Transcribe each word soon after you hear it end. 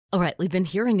All right, we've been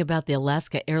hearing about the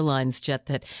Alaska Airlines jet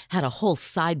that had a whole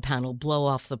side panel blow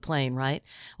off the plane, right?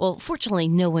 Well, fortunately,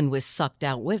 no one was sucked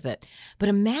out with it. But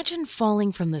imagine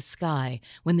falling from the sky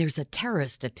when there's a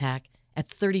terrorist attack at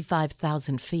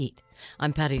 35,000 feet.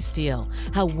 I'm Patty Steele.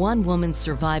 How one woman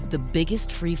survived the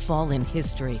biggest free fall in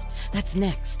history. That's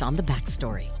next on The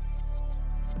Backstory.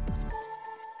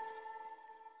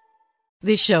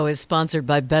 This show is sponsored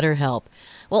by BetterHelp.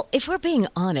 Well, if we're being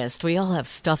honest, we all have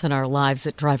stuff in our lives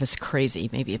that drive us crazy.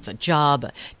 Maybe it's a job,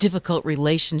 a difficult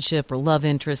relationship, or love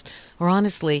interest, or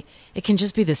honestly, it can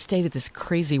just be the state of this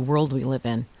crazy world we live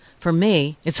in. For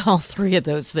me, it's all three of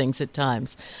those things at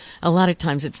times. A lot of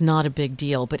times it's not a big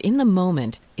deal, but in the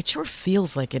moment, it sure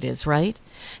feels like it is, right?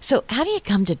 So how do you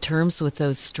come to terms with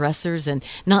those stressors and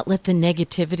not let the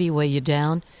negativity weigh you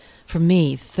down? For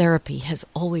me, therapy has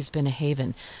always been a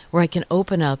haven where I can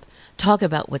open up, talk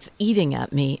about what's eating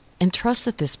at me, and trust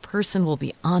that this person will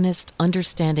be honest,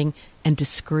 understanding, and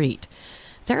discreet.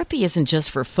 Therapy isn't just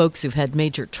for folks who've had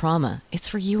major trauma. It's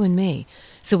for you and me,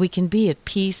 so we can be at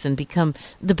peace and become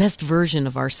the best version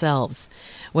of ourselves.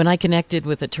 When I connected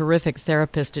with a terrific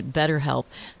therapist at BetterHelp,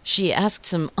 she asked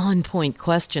some on-point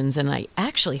questions, and I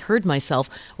actually heard myself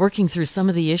working through some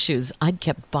of the issues I'd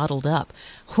kept bottled up.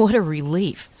 What a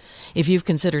relief. If you've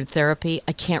considered therapy,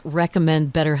 I can't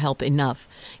recommend BetterHelp enough.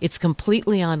 It's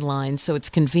completely online, so it's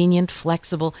convenient,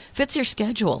 flexible, fits your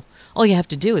schedule. All you have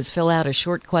to do is fill out a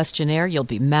short questionnaire. You'll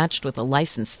be matched with a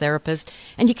licensed therapist,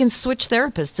 and you can switch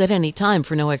therapists at any time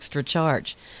for no extra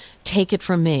charge. Take it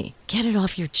from me. Get it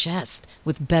off your chest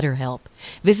with BetterHelp.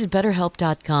 Visit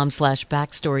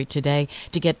BetterHelp.com/backstory today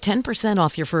to get 10%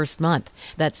 off your first month.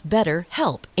 That's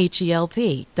BetterHelp,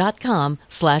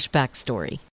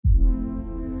 HELP.com/backstory.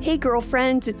 Hey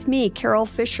girlfriends, it's me, Carol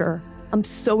Fisher. I'm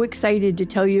so excited to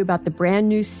tell you about the brand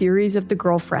new series of The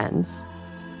Girlfriends.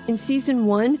 In season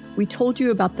 1, we told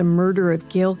you about the murder of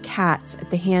Gail Katz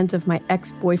at the hands of my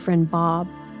ex-boyfriend Bob.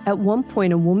 At one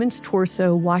point, a woman's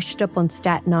torso washed up on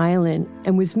Staten Island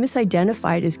and was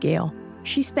misidentified as Gail.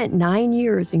 She spent 9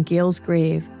 years in Gail's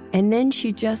grave, and then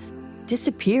she just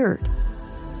disappeared.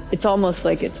 It's almost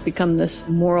like it's become this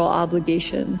moral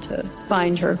obligation to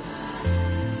find her.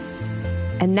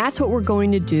 And that's what we're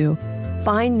going to do.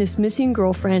 Find this missing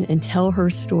girlfriend and tell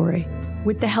her story.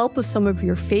 With the help of some of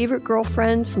your favorite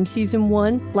girlfriends from season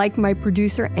 1, like my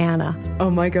producer, Anna.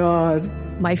 Oh my God.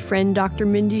 My friend, Dr.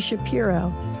 Mindy Shapiro.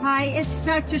 Hi, it's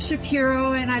Dr.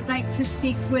 Shapiro, and I'd like to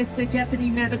speak with the Deputy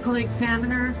Medical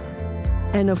Examiner.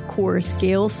 And of course,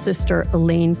 Gail's sister,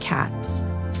 Elaine Katz.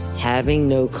 Having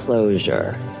no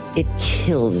closure, it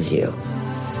kills you.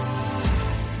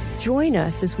 Join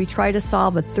us as we try to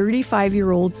solve a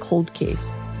 35-year-old cold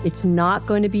case. It's not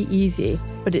going to be easy,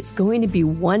 but it's going to be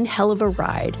one hell of a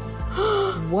ride.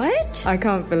 What? I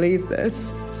can't believe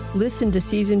this. Listen to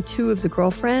season 2 of The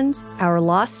Girlfriends, Our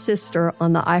Lost Sister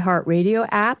on the iHeartRadio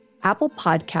app, Apple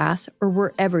Podcasts, or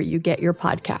wherever you get your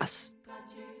podcasts.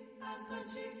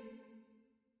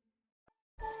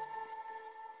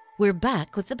 We're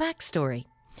back with The Backstory.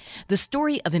 The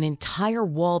story of an entire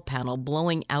wall panel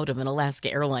blowing out of an Alaska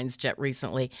Airlines jet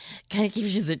recently kind of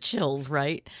gives you the chills,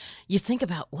 right? You think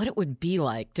about what it would be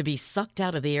like to be sucked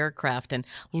out of the aircraft and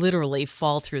literally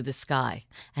fall through the sky.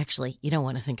 Actually, you don't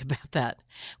want to think about that.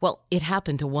 Well, it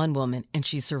happened to one woman, and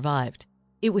she survived.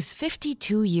 It was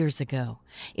 52 years ago.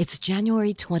 It's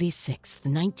January 26th,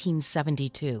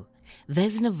 1972.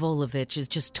 Vesna Volovich is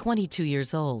just 22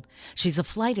 years old. She's a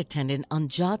flight attendant on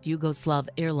Jat Yugoslav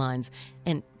Airlines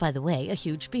and, by the way, a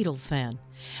huge Beatles fan.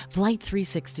 Flight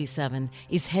 367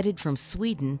 is headed from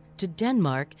Sweden to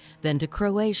Denmark, then to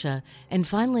Croatia, and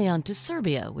finally on to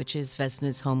Serbia, which is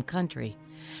Vesna's home country.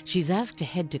 She's asked to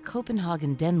head to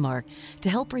Copenhagen, Denmark, to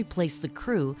help replace the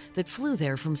crew that flew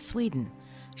there from Sweden.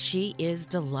 She is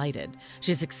delighted.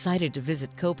 She's excited to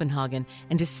visit Copenhagen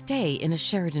and to stay in a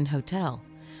Sheraton hotel.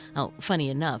 Oh, funny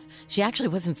enough, she actually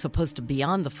wasn't supposed to be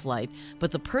on the flight,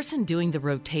 but the person doing the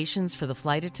rotations for the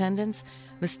flight attendants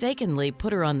mistakenly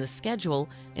put her on the schedule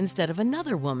instead of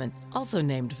another woman, also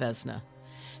named Vesna.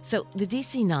 So the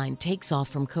DC-9 takes off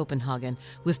from Copenhagen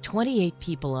with 28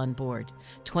 people on board,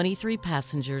 23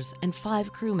 passengers and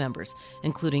 5 crew members,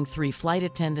 including 3 flight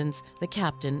attendants, the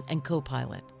captain, and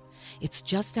co-pilot. It's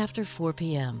just after 4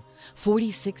 p.m.,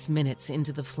 46 minutes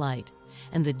into the flight,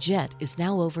 and the jet is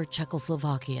now over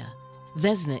Czechoslovakia.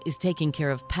 Vesna is taking care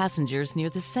of passengers near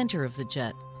the center of the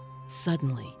jet.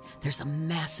 Suddenly, there's a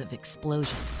massive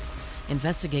explosion.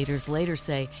 Investigators later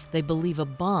say they believe a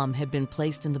bomb had been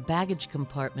placed in the baggage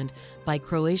compartment by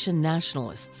Croatian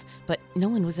nationalists, but no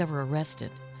one was ever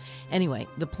arrested. Anyway,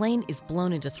 the plane is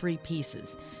blown into 3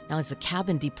 pieces. Now, as the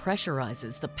cabin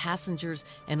depressurizes, the passengers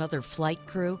and other flight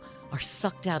crew are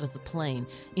sucked out of the plane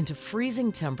into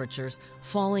freezing temperatures,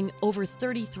 falling over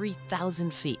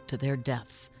 33,000 feet to their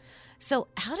deaths. So,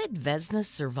 how did Vesna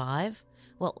survive?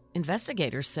 Well,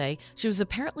 investigators say she was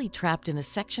apparently trapped in a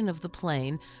section of the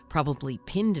plane, probably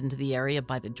pinned into the area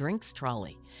by the drinks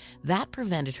trolley. That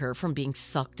prevented her from being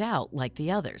sucked out like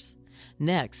the others.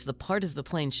 Next, the part of the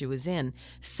plane she was in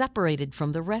separated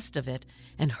from the rest of it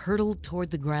and hurtled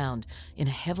toward the ground in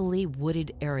a heavily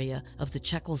wooded area of the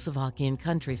Czechoslovakian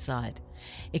countryside.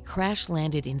 It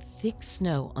crash-landed in thick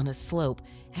snow on a slope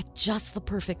at just the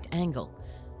perfect angle,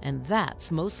 and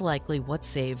that's most likely what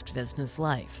saved Vesna's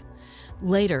life.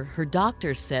 Later, her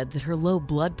doctors said that her low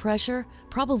blood pressure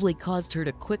probably caused her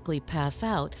to quickly pass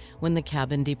out when the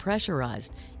cabin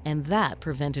depressurized, and that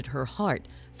prevented her heart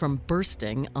from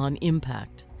bursting on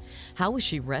impact. How was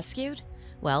she rescued?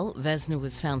 Well, Vesna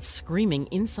was found screaming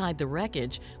inside the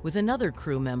wreckage with another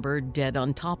crew member dead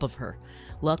on top of her.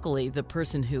 Luckily, the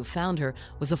person who found her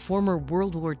was a former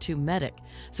World War II medic,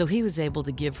 so he was able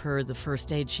to give her the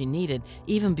first aid she needed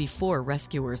even before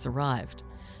rescuers arrived.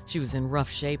 She was in rough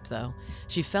shape, though.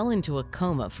 She fell into a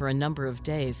coma for a number of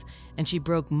days, and she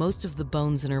broke most of the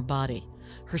bones in her body.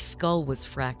 Her skull was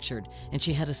fractured, and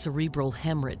she had a cerebral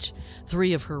hemorrhage.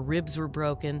 3 of her ribs were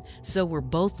broken, so were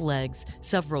both legs,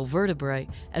 several vertebrae,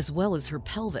 as well as her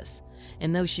pelvis.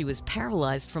 And though she was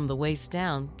paralyzed from the waist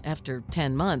down, after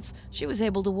 10 months, she was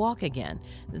able to walk again,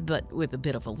 but with a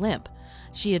bit of a limp.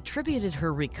 She attributed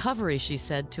her recovery, she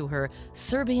said, to her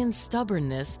Serbian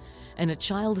stubbornness and a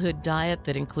childhood diet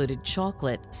that included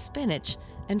chocolate, spinach,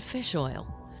 and fish oil.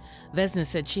 Vesna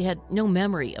said she had no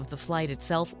memory of the flight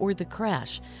itself or the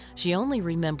crash. She only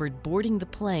remembered boarding the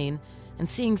plane and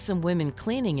seeing some women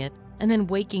cleaning it and then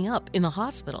waking up in the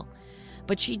hospital.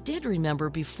 But she did remember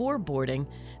before boarding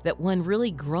that one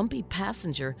really grumpy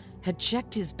passenger had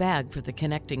checked his bag for the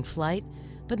connecting flight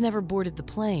but never boarded the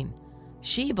plane.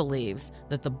 She believes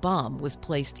that the bomb was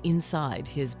placed inside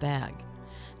his bag.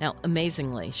 Now,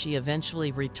 amazingly, she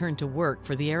eventually returned to work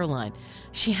for the airline.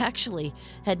 She actually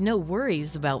had no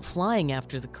worries about flying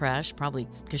after the crash, probably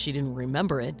because she didn't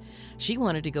remember it. She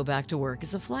wanted to go back to work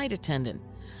as a flight attendant.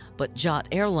 But Jot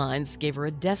Airlines gave her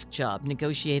a desk job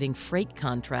negotiating freight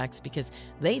contracts because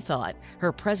they thought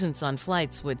her presence on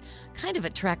flights would kind of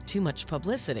attract too much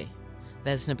publicity.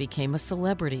 Vesna became a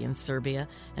celebrity in Serbia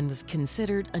and was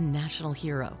considered a national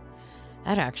hero.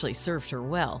 That actually served her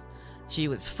well. She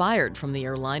was fired from the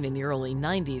airline in the early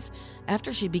 90s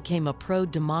after she became a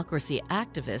pro-democracy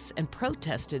activist and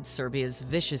protested Serbia's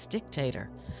vicious dictator.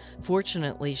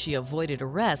 Fortunately, she avoided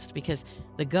arrest because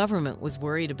the government was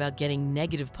worried about getting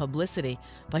negative publicity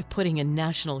by putting a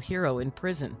national hero in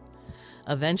prison.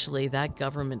 Eventually, that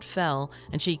government fell,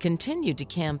 and she continued to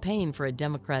campaign for a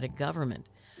democratic government.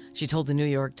 She told the New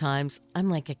York Times, "I'm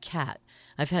like a cat.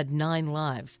 I've had 9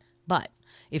 lives. But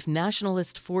if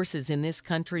nationalist forces in this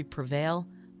country prevail,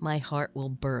 my heart will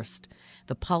burst.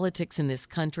 The politics in this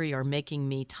country are making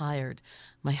me tired.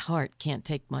 My heart can't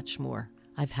take much more.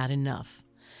 I've had enough."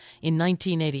 In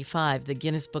 1985, the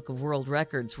Guinness Book of World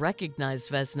Records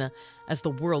recognized Vesna as the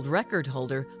world record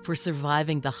holder for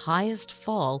surviving the highest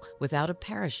fall without a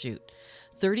parachute,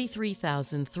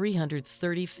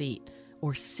 33,330 feet,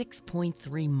 or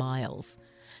 6.3 miles.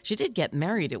 She did get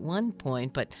married at one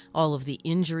point, but all of the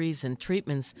injuries and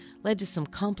treatments led to some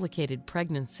complicated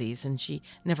pregnancies, and she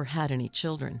never had any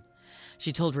children.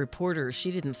 She told reporters she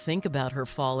didn't think about her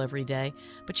fall every day,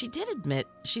 but she did admit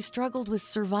she struggled with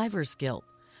survivor's guilt.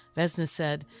 Vesna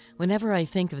said, "Whenever I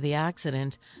think of the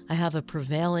accident, I have a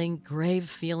prevailing, grave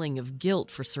feeling of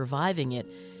guilt for surviving it,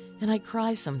 and I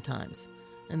cry sometimes.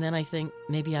 And then I think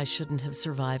maybe I shouldn't have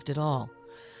survived at all."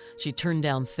 She turned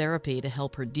down therapy to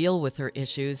help her deal with her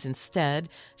issues. Instead,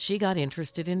 she got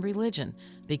interested in religion,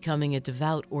 becoming a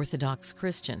devout Orthodox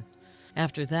Christian.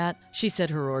 After that, she said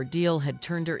her ordeal had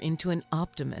turned her into an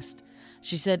optimist.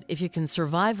 She said, "If you can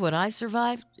survive what I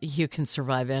survived, you can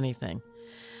survive anything."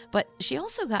 But she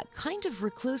also got kind of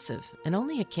reclusive and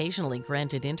only occasionally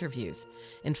granted interviews.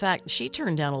 In fact, she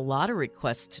turned down a lot of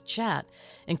requests to chat,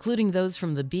 including those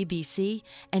from the BBC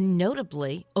and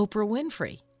notably Oprah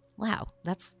Winfrey. Wow,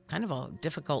 that's kind of a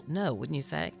difficult no, wouldn't you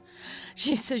say?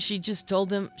 She says she just told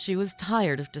them she was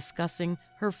tired of discussing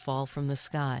her fall from the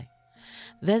sky.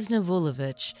 Vesna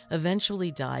Vulovic eventually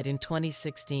died in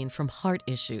 2016 from heart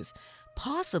issues,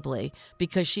 possibly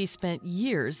because she spent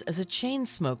years as a chain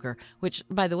smoker, which,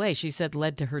 by the way, she said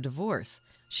led to her divorce.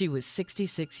 She was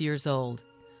 66 years old,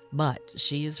 but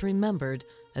she is remembered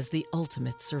as the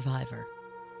ultimate survivor.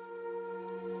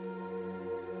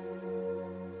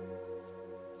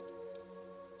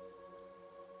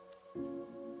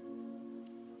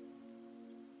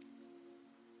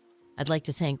 I'd like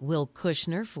to thank Will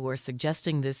Kushner for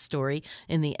suggesting this story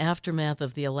in the aftermath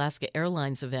of the Alaska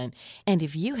Airlines event. And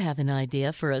if you have an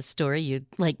idea for a story you'd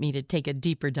like me to take a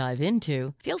deeper dive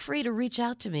into, feel free to reach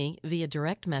out to me via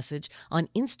direct message on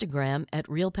Instagram at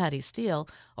Real Patty Steele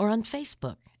or on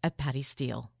Facebook at Patty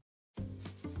Steele.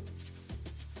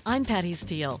 I'm Patty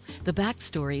Steele. The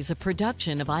Backstory is a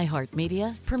production of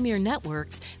iHeartMedia, Premier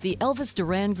Networks, the Elvis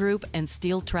Duran Group, and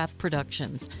Steel Trap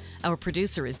Productions. Our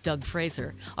producer is Doug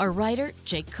Fraser. Our writer,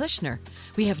 Jake Kushner.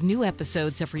 We have new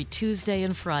episodes every Tuesday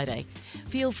and Friday.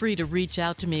 Feel free to reach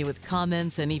out to me with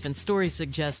comments and even story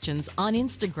suggestions on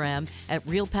Instagram at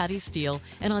Real Patty Steele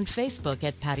and on Facebook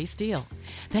at Patty Steele.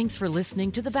 Thanks for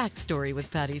listening to The Backstory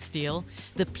with Patty Steele.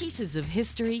 The pieces of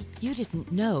history you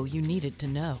didn't know you needed to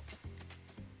know.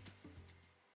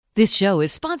 This show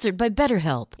is sponsored by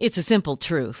BetterHelp. It's a simple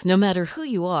truth. No matter who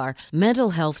you are,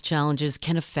 mental health challenges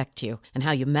can affect you, and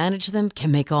how you manage them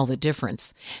can make all the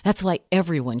difference. That's why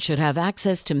everyone should have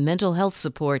access to mental health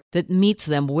support that meets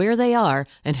them where they are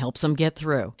and helps them get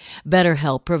through.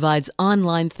 BetterHelp provides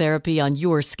online therapy on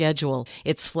your schedule.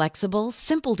 It's flexible,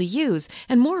 simple to use,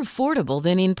 and more affordable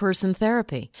than in-person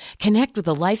therapy. Connect with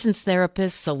a licensed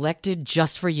therapist selected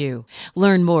just for you.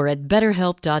 Learn more at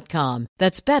BetterHelp.com.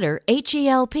 That's better,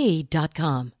 HELP.com.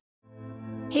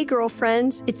 Hey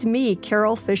girlfriends, it's me,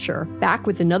 Carol Fisher, back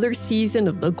with another season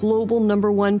of the global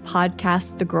 #1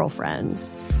 podcast, The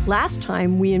Girlfriends. Last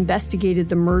time, we investigated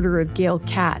the murder of Gail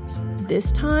Katz.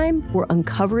 This time, we're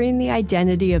uncovering the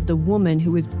identity of the woman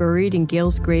who was buried in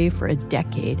Gail's grave for a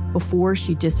decade before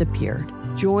she disappeared.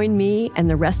 Join me and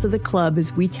the rest of the club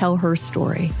as we tell her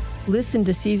story. Listen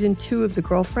to Season 2 of The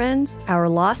Girlfriends, Our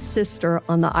Lost Sister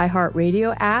on the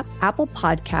iHeartRadio app, Apple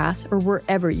Podcasts, or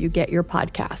wherever you get your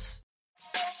podcasts.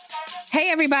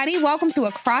 Hey, everybody. Welcome to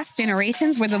Across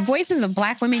Generations, where the voices of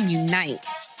Black women unite.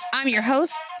 I'm your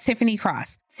host, Tiffany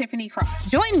Cross.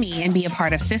 Join me and be a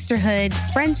part of sisterhood,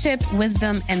 friendship,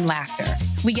 wisdom, and laughter.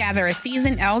 We gather a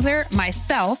seasoned elder,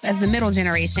 myself as the middle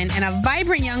generation, and a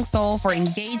vibrant young soul for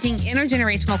engaging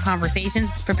intergenerational conversations.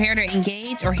 Prepare to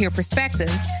engage or hear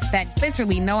perspectives that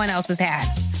literally no one else has had.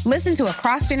 Listen to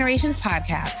Across Generations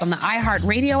podcast on the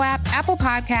iHeartRadio app, Apple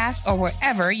Podcasts, or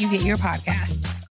wherever you get your podcasts.